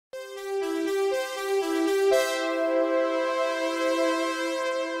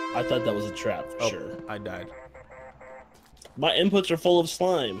I thought that was a trap for sure. I died. My inputs are full of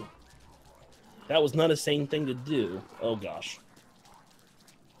slime. That was not a sane thing to do. Oh gosh.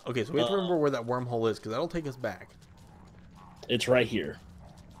 Okay, so we have to remember where that wormhole is, because that'll take us back. It's right here.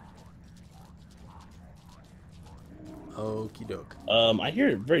 Okie doke. I hear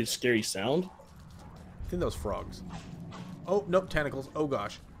a very scary sound. I think that was frogs. Oh, nope, tentacles. Oh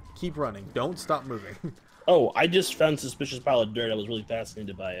gosh. Keep running. Don't stop moving. Oh, I just found a suspicious pile of dirt. I was really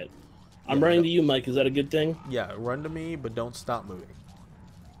fascinated by it. I'm running to you, Mike. Is that a good thing? Yeah, run to me, but don't stop moving.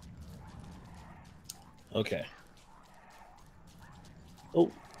 Okay.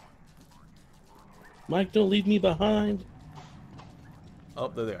 Oh. Mike, don't leave me behind. Oh,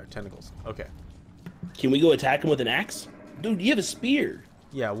 there they are. Tentacles. Okay. Can we go attack him with an axe? Dude, you have a spear.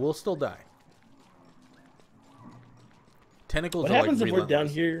 Yeah, we'll still die. Tentacles What are happens like if we're down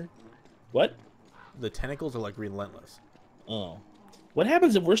here? What? The tentacles are like relentless. Oh. What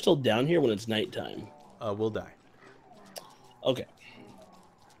happens if we're still down here when it's nighttime? We'll die. Okay.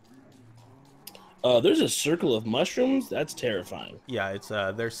 There's a circle of mushrooms? That's terrifying. Yeah, it's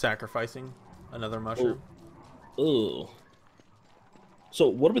they're sacrificing another mushroom. Oh. Ooh. So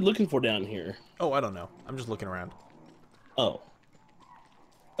what are we looking for down here? Oh, I don't know. I'm just looking around. Oh.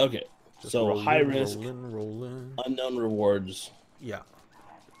 Okay. Just so rolling, high risk, rolling. unknown rewards. Yeah.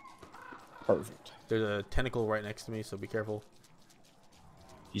 Perfect. There's a tentacle right next to me, so be careful.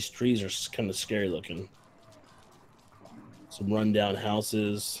 These trees are kind of scary looking. Some rundown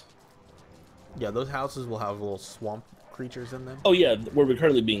houses. Yeah, those houses will have little swamp creatures in them. Oh yeah, where we're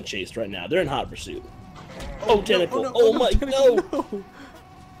currently being chased right now. They're in hot pursuit. Oh, tentacle! No, oh my tentacle, no! no!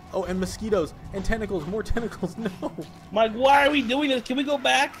 Oh, and mosquitoes and tentacles, more tentacles. No. Mike, why are we doing this? Can we go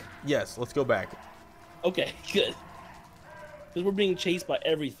back? Yes, let's go back. Okay, good. Because we're being chased by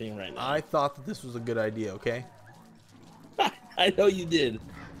everything right now. I thought that this was a good idea. Okay. I know you did.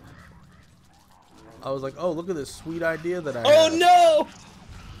 I was like, oh, look at this sweet idea that I. Oh have. no!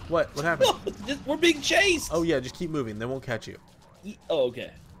 What? What happened? We're being chased. Oh yeah, just keep moving. They won't catch you. Oh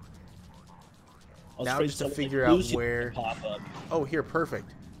okay. Now just to figure out where. Pop up Oh, here,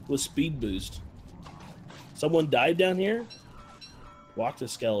 perfect. with speed boost. Someone died down here. Walk the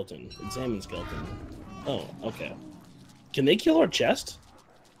skeleton. Examine skeleton. Oh, okay. Can they kill our chest?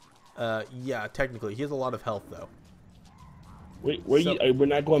 Yeah, technically, he has a lot of health though. Wait, where So- you? We're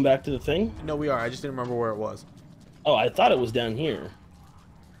not going back to the thing. No, we are. I just didn't remember where it was. Oh, I thought it was down here.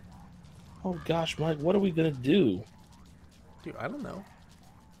 Oh gosh, Mike, what are we gonna do? Dude, I don't know.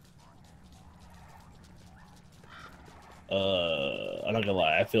 I'm not gonna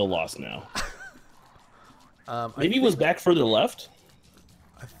lie, I feel lost now. Maybe I it was back further left.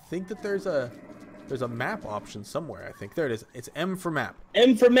 think that there's a map option somewhere. I think there it is. It's M for map.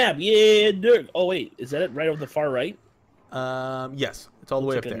 M for map, yeah, Dirk. Oh wait, is that it? Right over the far right? Yes, it's all the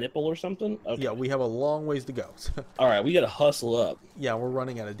way Looks up like a there. nipple or something. Okay. Yeah, we have a long ways to go. All right, we gotta hustle up. Yeah, we're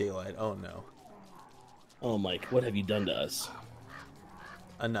running out of daylight. Oh no. Oh, Mike, what have you done to us?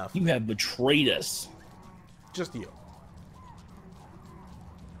 Enough. You have betrayed us. Just you.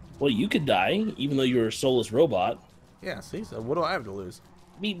 Well, you could die, even though you're a soulless robot. Yeah, see? So what do I have to lose?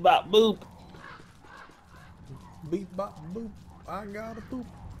 Beep bop boop. Beep bop boop. I gotta poop.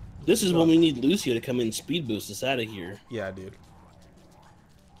 This is when we need Lucio to come in and speed boost us out of here. Yeah, dude.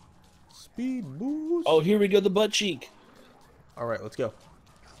 Speed boost. Oh, here we go, the butt cheek. Alright, let's go.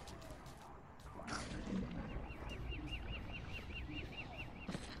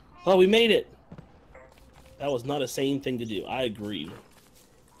 Oh, we made it. That was not a sane thing to do. I agree.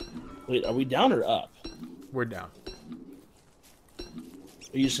 Wait, are we down or up? We're down.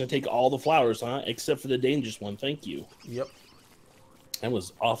 Are you just gonna take all the flowers, huh? Except for the dangerous one. Thank you. Yep. That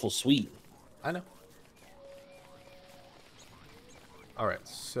was awful sweet. I know. Alright,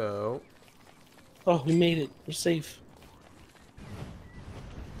 so... Oh, we made it. We're safe.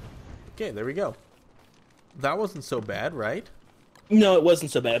 Okay, there we go. That wasn't so bad, right? No, it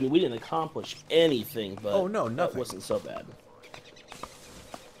wasn't so bad. I mean, we didn't accomplish anything, but Oh, no, nothing. That wasn't so bad.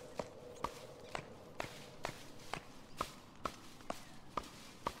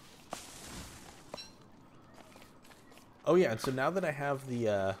 Oh yeah, and so now that I have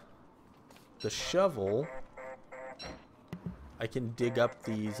the shovel, I can dig up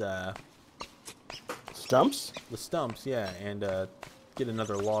these Stumps? the stumps, yeah, and get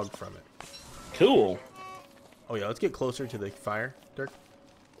another log from it. Cool. Oh yeah, let's get closer to the fire, Dirk.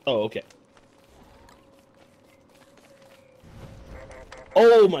 Oh, okay.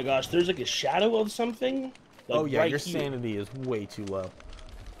 Oh my gosh, there's like a shadow of something. Like Oh yeah, right your here. sanity is way too low.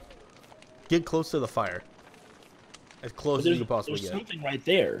 Get close to the fire. As close as you can possibly There's get. something right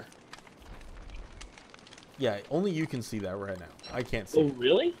there. Yeah, only you can see that right now. I can't see Oh, it.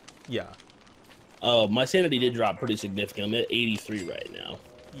 really? Yeah. Oh, my sanity did drop pretty significantly. I'm at 83 right now.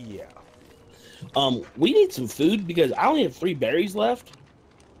 Yeah. We need some food because I only have 3 berries left.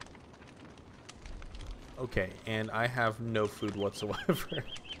 Okay, and I have no food whatsoever.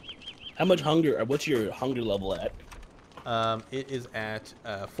 How much hunger? What's your hunger level at? It is at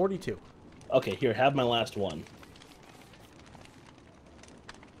 42. Okay, here, have my last one.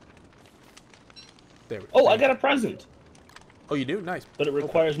 There we go. Oh, I got a present, Oh, you do? Nice. but it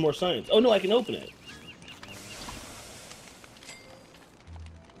requires more science. Oh no, I can open it.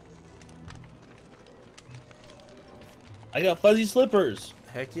 I got fuzzy slippers.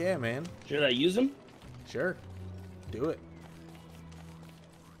 Heck yeah, man. Should I use them? Sure. Do it.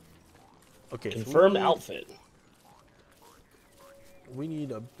 Okay. Confirmed so outfit. we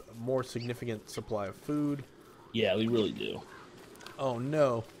need a more significant supply of food. Yeah, we really do. Oh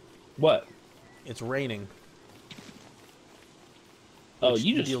no. What? It's raining. Oh, Which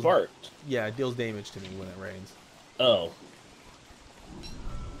you just deals- sparked. Yeah, it deals damage to me when it rains. Oh.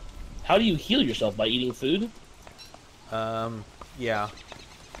 How do you heal yourself? By eating food? Yeah.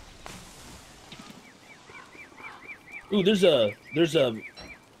 Ooh, there's a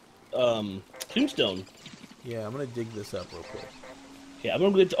tombstone. Yeah, I'm gonna dig this up real quick. Yeah, I'm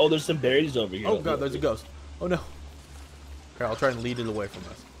gonna get to, oh, there's some berries over here. Oh god, there's a ghost. Oh no. Here, I'll try and lead it away from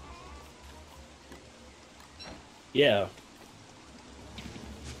us. Yeah.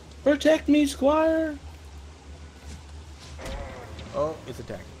 Protect me, Squire. Oh, it's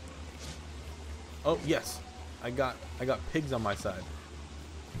attacking. Oh yes, I got pigs on my side.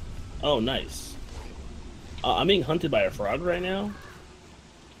 Oh, nice. I'm being hunted by a frog right now.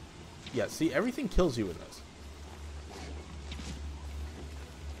 Yeah, see, everything kills you with this.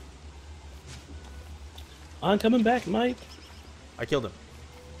 I'm coming back, Mike. I killed him.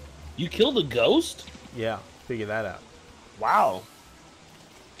 You killed a ghost? Yeah, figure that out. Wow.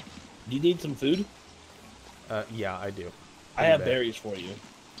 Do you need some food? Yeah, I do. I have berries for you.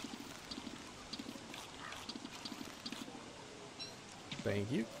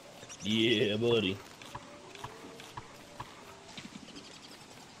 Thank you. Yeah, buddy.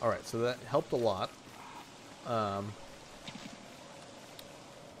 Alright, so that helped a lot. But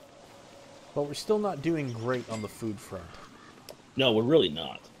we're still not doing great on the food front. No, we're really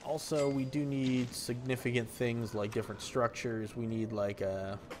not. Also, we do need significant things like different structures. We need like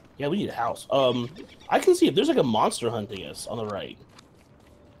a... Yeah, we need a house. I can see if there's like a monster hunting us on the right.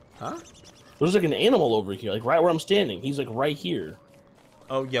 Huh? There's like an animal over here, like right where I'm standing. He's like right here.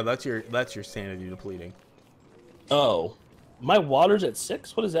 Oh yeah, that's your sanity depleting. Oh, my water's at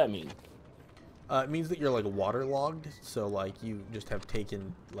 6? What does that mean? It means that you're like waterlogged, so like you just have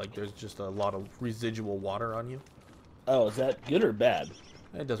taken like there's just a lot of residual water on you. Oh, is that good or bad?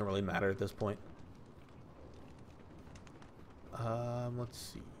 It doesn't really matter at this point.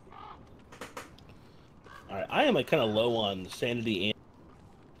 Let's see. All right, I am like kind of low on sanity and.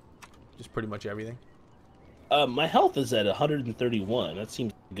 Just pretty much everything. My health is at 131. That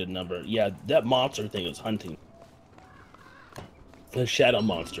seems a good number. Yeah, that monster thing is hunting. The shadow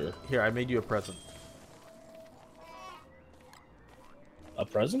monster. Here, I made you a present. A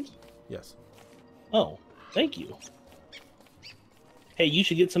present? Yes. Oh, thank you. Hey, you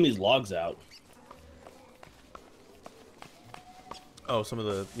should get some of these logs out. Oh, some of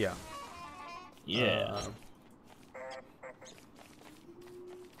the yeah. Yeah.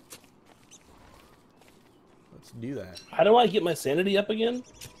 Let's do that. How do I get my sanity up again?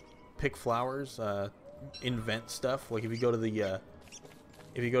 Pick flowers. Invent stuff. Like if you go to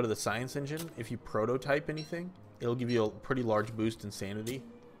the science engine, if you prototype anything, it'll give you a pretty large boost in sanity.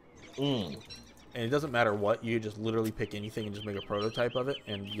 Mm. And it doesn't matter what, you just literally pick anything and just make a prototype of it,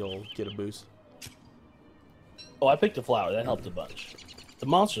 and you'll get a boost. Oh, I picked a flower. That helped a bunch. The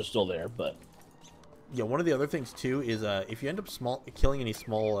monster's still there, but... Yeah, one of the other things, too, is if you end up killing any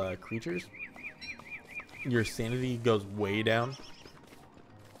small creatures, your sanity goes way down.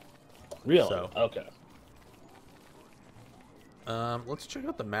 Really? So, okay. let's check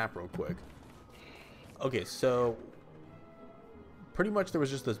out the map real quick. Okay, so... pretty much there was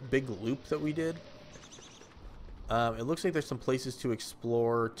just this big loop that we did. It looks like there's some places to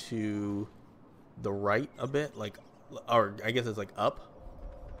explore to the right a bit, like, or I guess it's like up.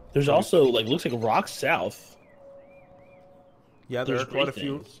 There's also, like, looks like rocks south. Yeah, there There's are quite a great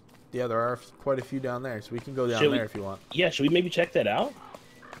few. things. Yeah, there are quite a few down there, so we can go down Should we- there if you want. Yeah, should we maybe check that out?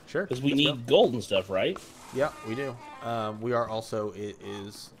 Sure. Because we let's need go. gold and stuff, right? Yeah, we do. We are also. It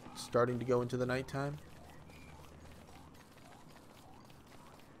is starting to go into the nighttime.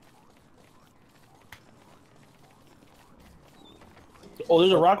 Oh,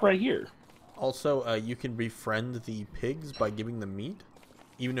 there's a rock right here. Also, you can befriend the pigs by giving them meat.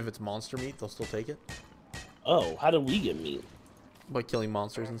 Even if it's monster meat, they'll still take it. Oh, how do we get meat? By killing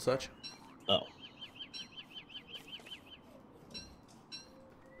monsters and such. Oh.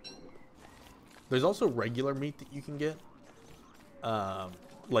 There's also regular meat that you can get.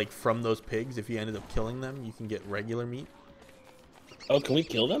 Like from those pigs, if you ended up killing them, you can get regular meat. Oh, can we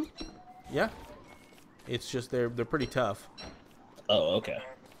kill them? Yeah. It's just they're pretty tough. Oh, okay.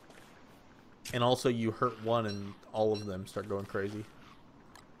 And also you hurt one and all of them start going crazy.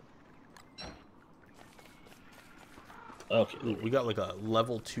 Okay. Ooh, we got like a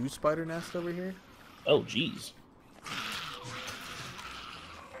level 2 spider nest over here. Oh, jeez.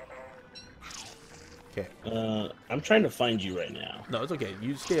 Okay. I'm trying to find you right now. No, it's okay.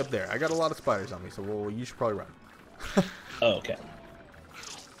 You stay up there. I got a lot of spiders on me, so you should probably run. Oh, okay.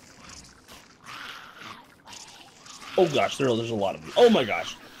 Oh gosh, there's a lot of them. Oh my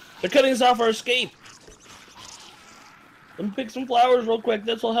gosh, they're cutting us off our escape. Let me pick some flowers real quick.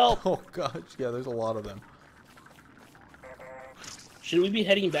 This will help. Oh gosh, yeah, there's a lot of them. Should we be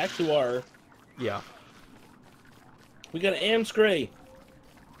heading back to our? Yeah. We got an Amscray.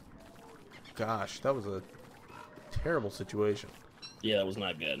 Gosh, that was a terrible situation. Yeah, that was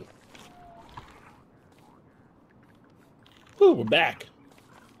not good. Ooh, we're back.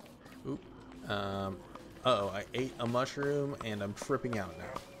 Oop. Uh-oh, I ate a mushroom and I'm tripping out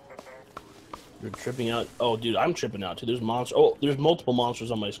now. You're tripping out. Oh, dude, I'm tripping out too. There's monsters. Oh, there's multiple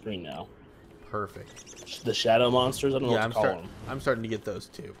monsters on my screen now. Perfect. The shadow monsters. I don't know what to call them. I'm starting to get those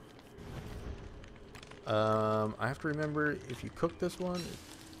too. I have to remember if you cook this one.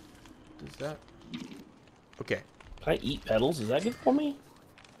 Does that? Okay. Can I eat petals? Is that good for me?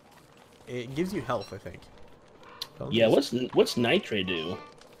 It gives you health, I think. Yeah. What's nitrate do?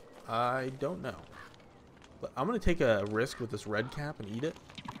 I don't know. But I'm gonna take a risk with this red cap and eat it.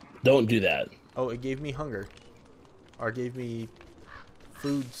 Don't do that. Oh, it gave me hunger. Or it gave me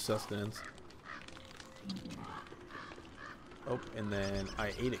food sustenance. Oh, and then I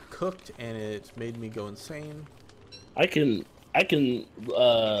ate it cooked, and it made me go insane. I can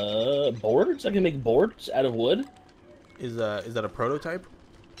boards. I can make boards out of wood. Is that a prototype?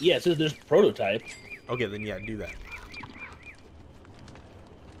 Yeah, it says there's prototype. Okay, then yeah, do that.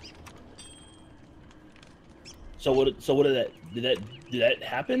 So what did that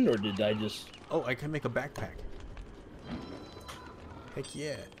happen, or did I just? Oh, I can make a backpack. Heck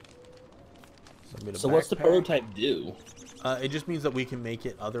yeah. So what's the prototype do? It just means that we can make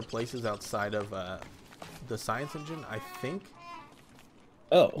it other places outside of the science engine, I think.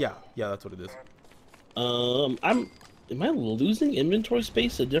 Oh. Yeah, that's what it is. Am I losing inventory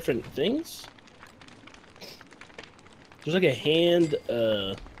space to different things? There's like a hand,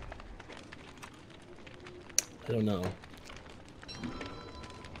 I don't know.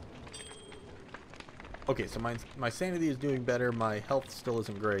 Okay, so my sanity is doing better. My health still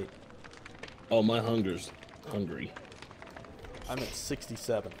isn't great. Oh, my hunger's hungry. I'm at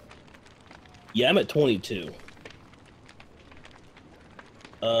 67. Yeah, I'm at 22.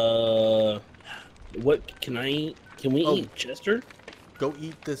 What can we eat Chester? Go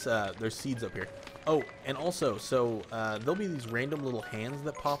eat this. There's seeds up here. Oh, and also, so there'll be these random little hands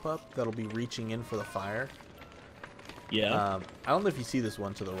that pop up that'll be reaching in for the fire. Yeah. I don't know if you see this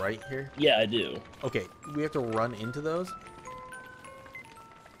one to the right here. Yeah, I do. Okay, we have to run into those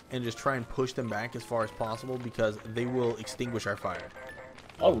and just try and push them back as far as possible because they will extinguish our fire.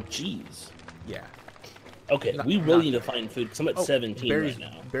 Oh, jeez. Yeah. Okay, we really need to find food because I'm at 17 berries,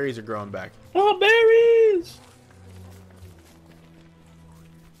 right now. Berries are growing back. Oh, berries!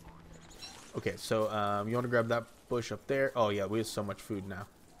 Okay, so you want to grab that bush up there? Oh, yeah, we have so much food now.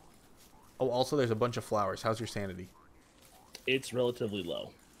 Oh, also, there's a bunch of flowers. How's your sanity? It's relatively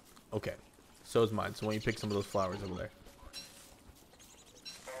low. Okay, so is mine. So why don't you pick some of those flowers over there?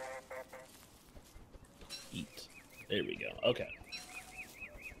 Eat. There we go. Okay.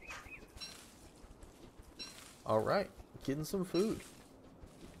 All right, getting some food.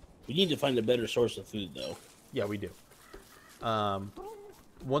 We need to find a better source of food, though. Yeah, we do.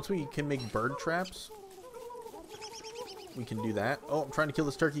 Once we can make bird traps, we can do that. Oh, I'm trying to kill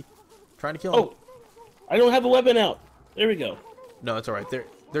this turkey. Trying to kill him. Oh, I don't have a weapon out. There we go. No, it's all right.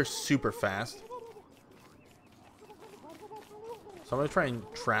 They're super fast. So I'm gonna try and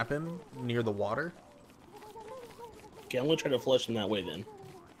trap him near the water. Okay, I'm gonna try to flush him that way then.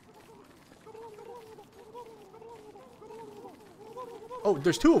 Oh,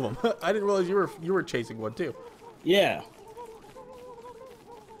 there's two of them. I didn't realize you were chasing one too. Yeah.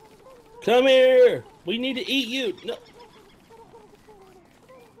 Come here. We need to eat you. No.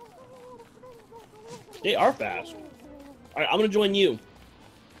 They are fast. All right, I'm gonna join you.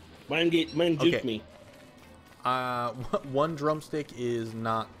 Mine juked Okay. me. One drumstick is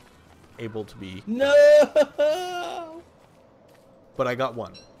not able to be... No! But I got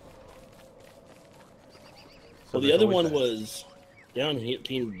one. So Well, the there's other always one that. was down here.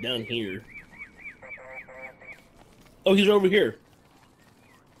 Came down here. Oh, he's over here.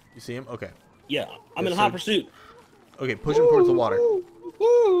 You see him? Okay. Yeah, I'm Yeah, in so- hot pursuit. Okay, push him towards the water.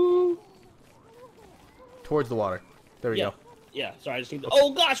 Woo! Towards the water. There we Yeah, go. yeah. Sorry, I just need to...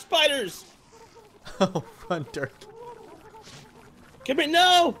 Oh gosh, spiders! Oh, run, Dirk. Come here!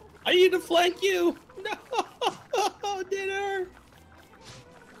 No! I need to flank you! No! Dinner!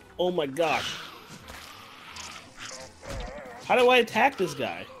 Oh my gosh! How do I attack this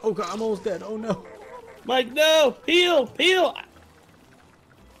guy? Oh god, I'm almost dead. Oh no. Mike, no! Heal! Heal!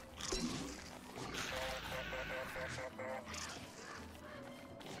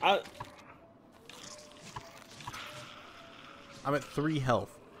 I'm at 3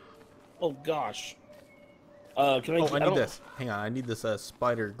 health. Oh gosh. Can I? Oh, I need don't- this. Hang on, I need this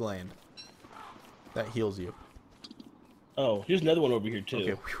spider gland. That heals you. Oh, here's another one over here too.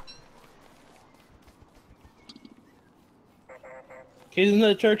 Okay. Okay, there's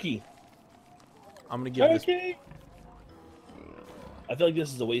another turkey. I'm gonna give this. Turkey. I feel like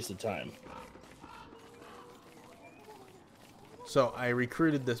this is a waste of time. So I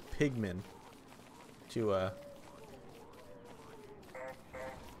recruited this pigman to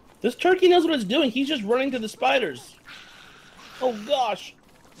This turkey knows what it's doing. He's just running to the spiders. Oh gosh.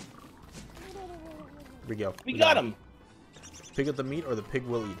 Here we go. We got him. Pig at the meat, or the pig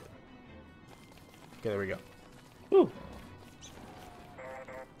will eat it. Okay, there we go. Whew.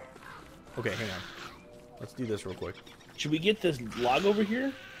 Okay, hang on. Let's do this real quick. Should we get this log over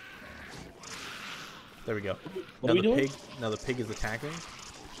here? There we go. What Now are we the doing? pig. Now the pig is attacking.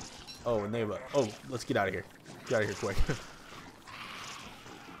 Oh, and they have a. Oh, let's get out of here. Get out of here quick.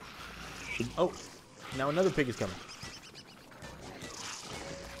 Oh, now another pig is coming.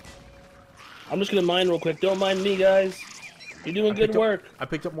 I'm just gonna mine real quick. Don't mind me, guys. You're doing good work. I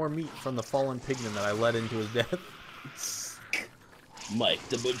picked up more meat from the fallen pigman that I led into his death. Mike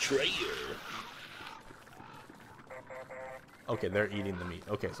the Betrayer. Okay, they're eating the meat.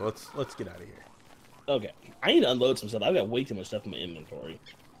 Okay, so let's get out of here. Okay, I need to unload some stuff. I've got way too much stuff in my inventory.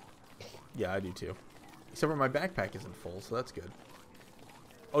 Yeah, I do too. Except for my backpack isn't full, so that's good.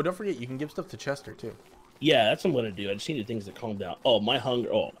 Oh, don't forget, you can give stuff to Chester too. Yeah, that's what I'm gonna do. I just need things to calm down. Oh, my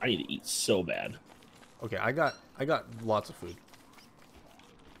hunger. Oh, I need to eat so bad. Okay, I got lots of food.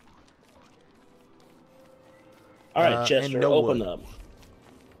 All right, and Chester, no open wood. up.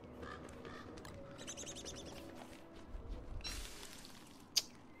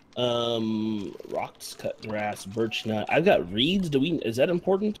 Rocks, cut grass, birch nut. I've got reeds. Is that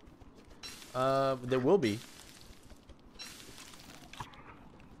important? There will be.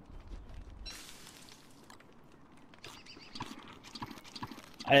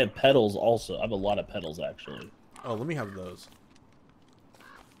 I have petals also. I have a lot of petals actually. Oh, let me have those.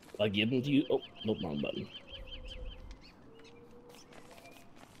 I give them to you. Oh, nope, wrong button.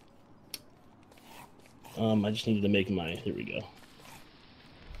 I just needed to make my. Here we go.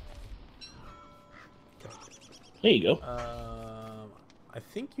 There you go. I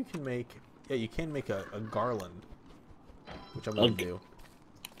think you can make. Yeah, you can make a garland, which I'm gonna do.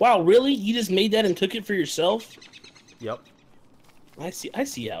 Wow, really? You just made that and took it for yourself? Yep. I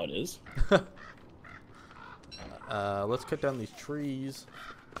see how it is. Let's cut down these trees.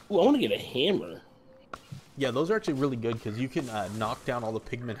 Ooh, I want to get a hammer. Yeah, those are actually really good because you can knock down all the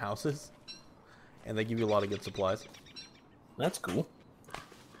pigment houses, and they give you a lot of good supplies. That's cool.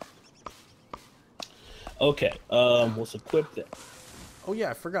 Okay, let's equip that. Oh yeah,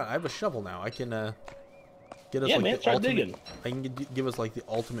 I forgot. I have a shovel now. I can get us Yeah, like man, the start ultimate. digging. I can give us like the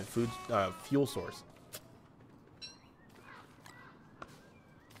ultimate food fuel source.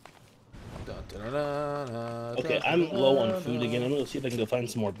 Okay, I'm low on food again. I'm gonna see if I can go find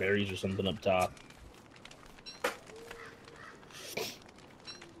some more berries or something up top.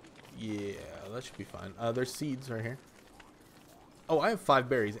 Yeah, that should be fine. There's seeds right here. Oh, I have 5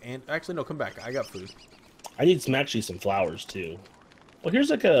 berries, and actually no, come back. I got food. I need some flowers too. Well, here's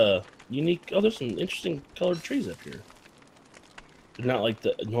like a unique. Oh, there's some interesting colored trees up here. They're not like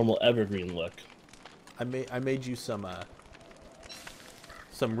the normal evergreen look. I made you some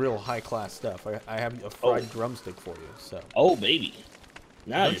real high class stuff. I have a fried drumstick for you. So. Oh baby,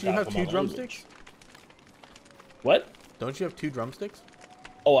 now Don't you have 2 drumsticks? What? Don't you have 2 drumsticks?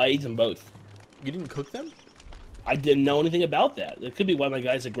 Oh, I ate them both. You didn't cook them? I didn't know anything about that. It could be why my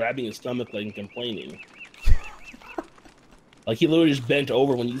guys are grabbing his stomach like and complaining. Like he literally just bent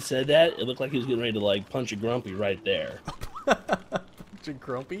over when you said that. It looked like he was getting ready to like punch a grumpy right there.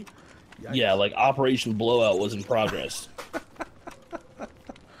 grumpy? Yikes. Yeah, like Operation Blowout was in progress.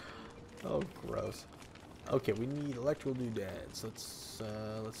 Oh, gross. Okay, we need electrical doodads. Let's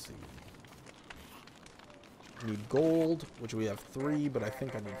see. We need gold, which we have 3, but I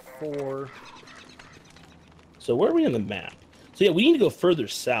think I need 4. So where are we on the map? So yeah, we need to go further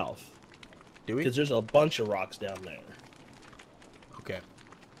south. Do we? Because there's a bunch of rocks down there. Okay.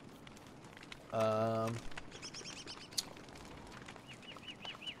 And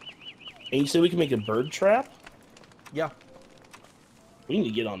you said we can make a bird trap? Yeah. We need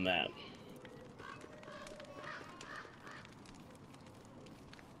to get on that.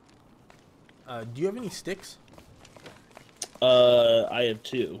 Do you have any sticks? I have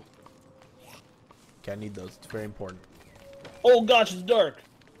 2. Okay, I need those. It's very important. Oh gosh, it's dark.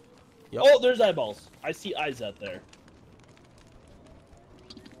 Yep. Oh, there's eyeballs. I see eyes out there.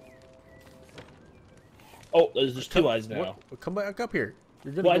 Oh, there's just 2 eyes now. What? Come back up here.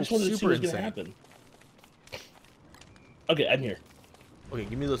 You're gonna Well, I go just wanted to see super what's gonna happen. Okay, I'm here. Okay,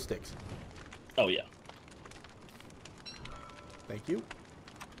 give me those sticks. Oh yeah. Thank you.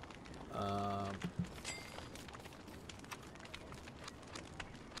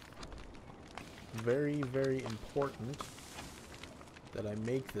 Very, very important that I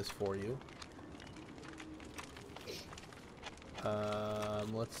make this for you.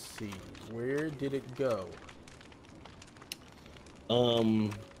 Let's see. Where did it go?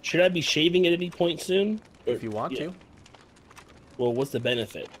 Should I be shaving at any point soon? If you want to. Well, what's the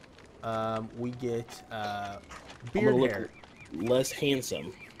benefit? We get I'm beard gonna hair. look less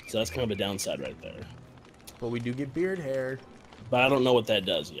handsome, so that's kind of a downside right there. But we do get beard hair. But I don't know what that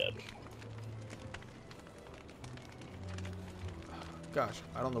does yet. Gosh,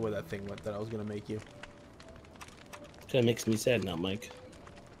 I don't know where that thing went that I was gonna make you. Kind of makes me sad now, Mike.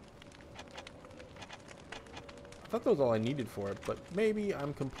 I thought that was all I needed for it, but maybe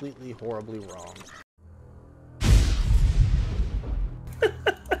I'm completely horribly wrong.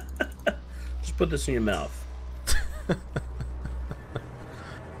 Just put this in your mouth.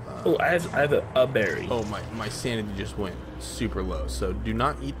 Oh, I have a berry. Oh, my sanity just went super low, so do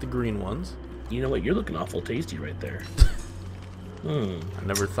not eat the green ones. You know what? You're looking awful tasty right there. I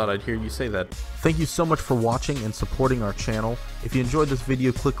never thought I'd hear you say that. Thank you so much for watching and supporting our channel. If you enjoyed this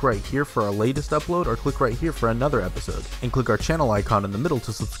video, click right here for our latest upload, or click right here for another episode. And click our channel icon in the middle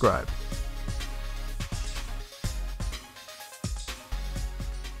to subscribe.